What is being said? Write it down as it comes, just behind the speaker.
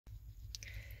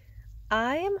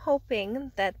I am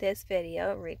hoping that this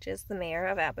video reaches the mayor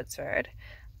of Abbotsford,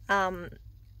 um,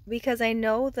 because I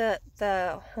know that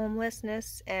the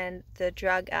homelessness and the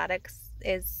drug addicts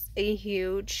is a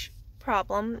huge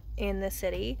problem in the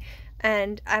city,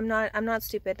 and I'm not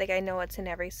stupid. Like, I know it's in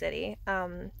every city.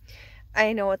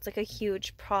 I know it's like a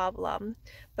huge problem,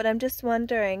 but I'm just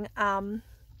wondering,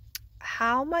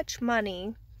 how much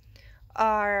money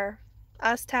are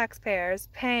us taxpayers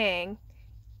paying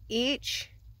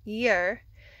each year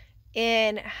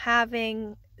in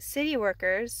having city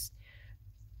workers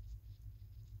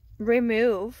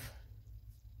remove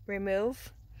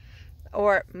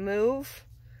or move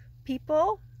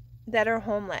people that are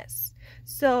homeless.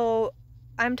 So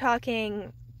I'm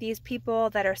talking these people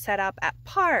that are set up at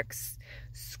parks,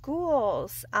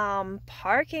 schools,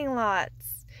 parking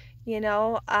lots.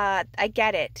 I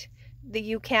get it that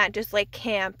you can't just like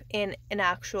camp in an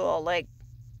actual like,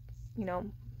 you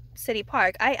know, city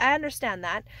park. I understand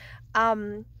that.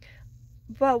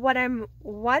 But what I'm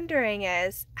wondering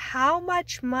is, how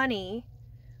much money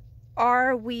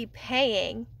are we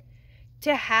paying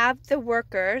to have the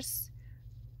workers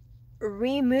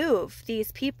remove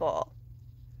these people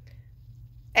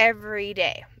every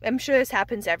day? I'm sure this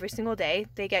happens every single day.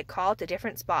 They get called to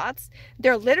different spots.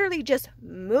 They're literally just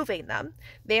moving them.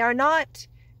 They are not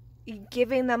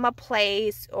giving them a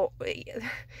place, or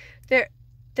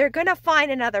they're gonna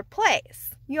find another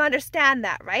place. You understand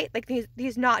that, right? Like,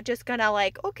 these not just gonna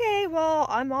like, okay, well,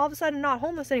 I'm all of a sudden not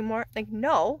homeless anymore. Like,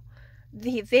 no,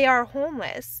 they are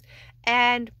homeless,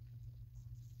 and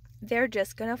they're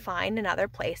just gonna find another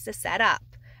place to set up.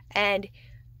 And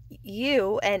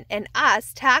you and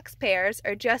us taxpayers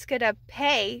are just gonna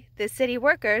pay the city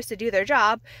workers to do their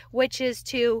job, which is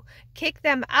to kick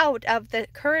them out of the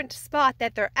current spot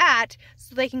that they're at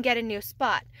so they can get a new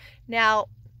spot. Now,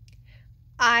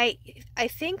 I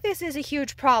think this is a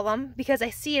huge problem because I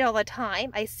see it all the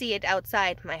time. I see it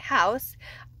outside my house.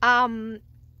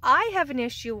 I have an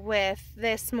issue with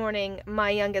this morning.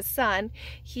 My youngest son,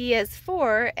 he is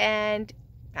 4, and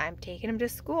I'm taking him to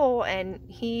school, and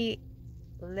he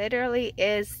literally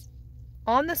is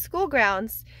on the school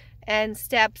grounds and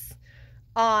steps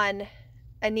on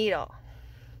a needle.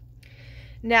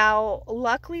 Now,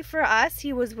 luckily for us,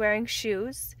 he was wearing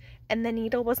shoes, and the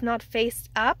needle was not faced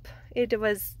up. It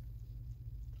was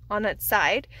on its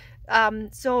side.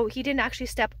 So he didn't actually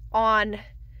step on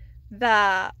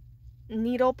the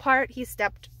needle part. He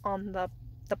stepped on the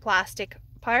plastic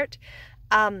part.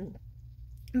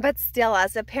 But still,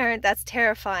 as a parent, that's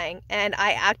terrifying. And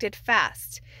I acted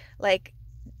fast. Like,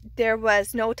 there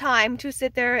was no time to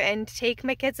sit there and take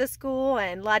my kids to school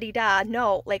and la-di-da.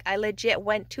 No, like, I legit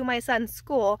went to my son's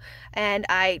school and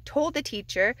I told the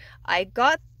teacher, I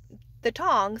got the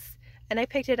tongs, and I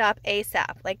picked it up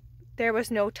ASAP. Like, there was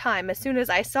no time. As soon as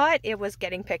I saw it, it was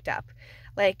getting picked up.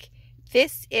 Like,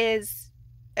 this is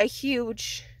a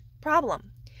huge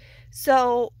problem.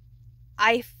 So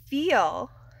I feel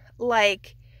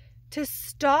like, to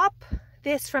stop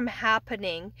this from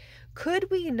happening,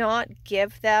 could we not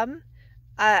give them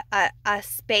a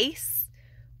space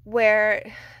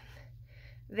where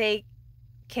they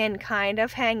can kind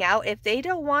of hang out? If they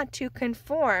don't want to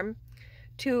conform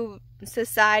to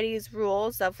society's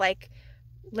rules of like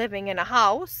living in a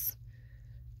house,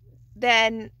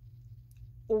 then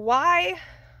why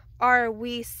are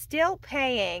we still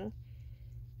paying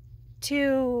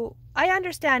to, I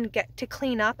understand, get to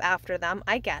clean up after them.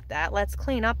 I get that. Let's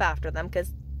clean up after them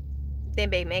because they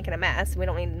may be making a mess. We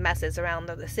don't need messes around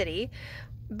the city.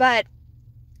 But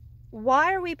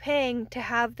why are we paying to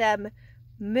have them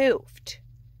moved?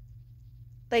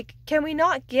 Like, can we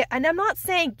not get, and I'm not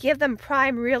saying give them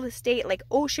prime real estate, like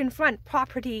oceanfront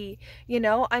property,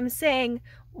 I'm saying,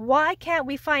 why can't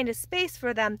we find a space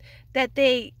for them that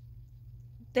they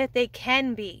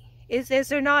can be? Is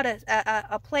there not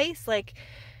a place, like,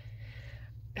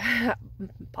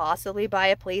 possibly by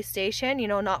a police station,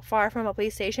 not far from a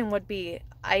police station would be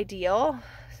ideal,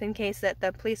 in case that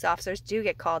the police officers do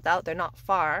get called out, they're not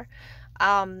far.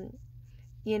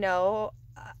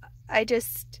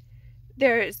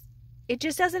 It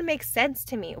just doesn't make sense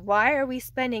to me. Why are we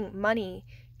spending money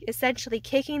essentially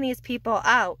kicking these people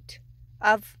out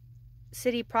of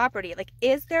city property? Like,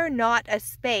 is there not a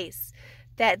space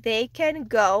that they can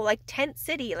go, like tent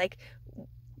city? Like,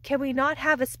 can we not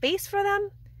have a space for them?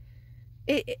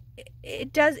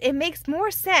 It makes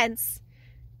more sense.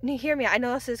 You hear me? I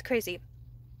know this is crazy.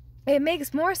 It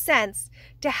makes more sense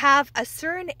to have a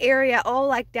certain area,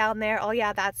 like down there,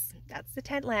 yeah, that's the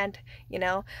tent land,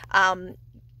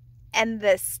 and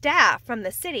the staff from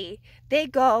the city, they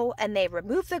go and they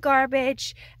remove the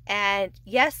garbage, and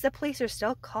yes, the police are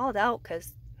still called out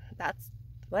because that's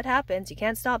what happens. You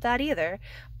can't stop that either.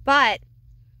 But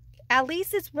at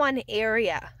least it's one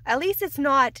area. At least it's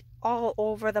not all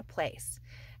over the place.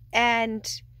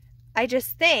 And I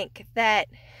just think that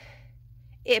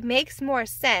it makes more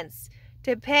sense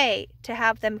to pay to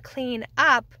have them clean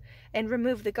up and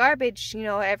remove the garbage,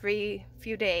 every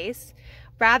few days,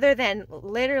 rather than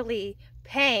literally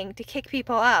paying to kick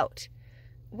people out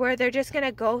where they're just going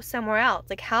to go somewhere else.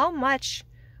 Like, how much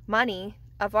money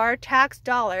of our tax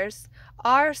dollars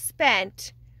are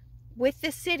spent with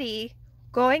the city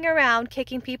going around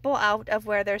kicking people out of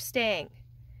where they're staying?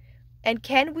 And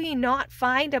can we not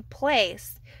find a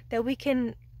place that we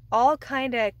can all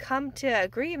kind of come to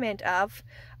agreement of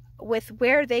with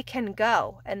where they can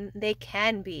go and they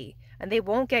can be and they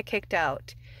won't get kicked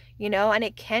out, and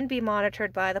it can be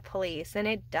monitored by the police, and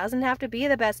it doesn't have to be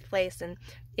the best place in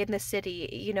the city.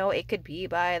 It could be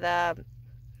by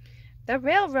the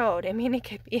railroad. I mean,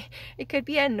 it could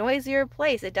be a noisier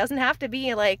place. It doesn't have to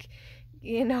be like,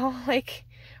 like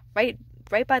right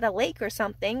by the lake or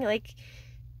something. Like,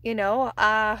 I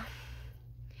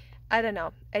don't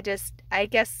know. I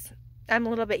guess I'm a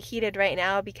little bit heated right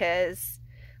now because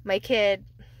my kid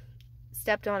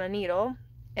stepped on a needle,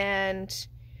 and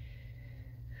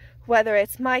whether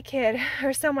it's my kid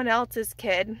or someone else's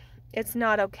kid, it's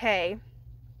not okay.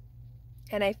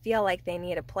 And I feel like they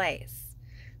need a place,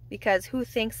 because who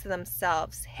thinks to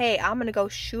themselves, hey, I'm gonna go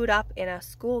shoot up in a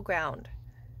school ground?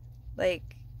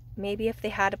 Like, maybe if they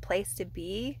had a place to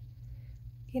be,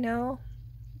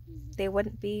 they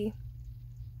wouldn't be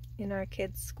in our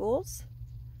kids' schools.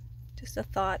 Just a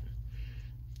thought.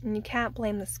 And you can't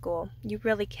blame the school. You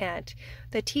really can't.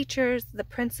 The teachers, the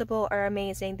principal are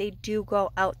amazing. They do go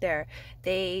out there.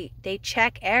 They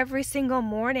check every single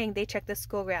morning. They check the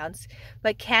school grounds.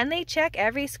 But can they check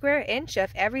every square inch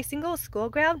of every single school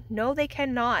ground? No, they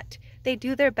cannot. They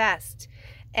do their best.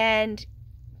 And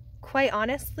quite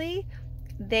honestly,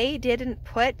 they didn't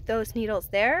put those needles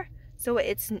there, so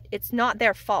it's not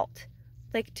their fault.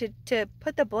 Like, to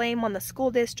put the blame on the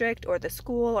school district or the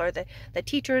school or the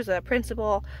teachers or the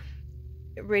principal,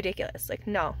 ridiculous. Like,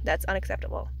 no, that's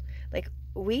unacceptable. Like,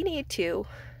 we need to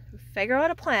figure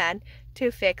out a plan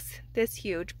to fix this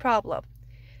huge problem.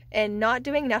 And not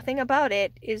doing nothing about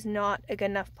it is not a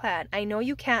good enough plan. I know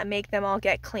you can't make them all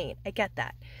get clean. I get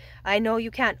that. I know you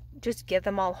can't just give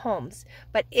them all homes.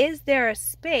 But is there a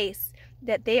space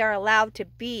that they are allowed to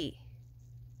be?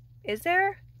 Is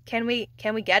there? Can we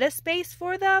get a space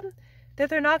for them that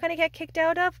they're not going to get kicked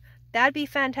out of? That'd be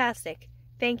fantastic.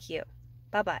 Thank you.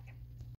 Bye-bye.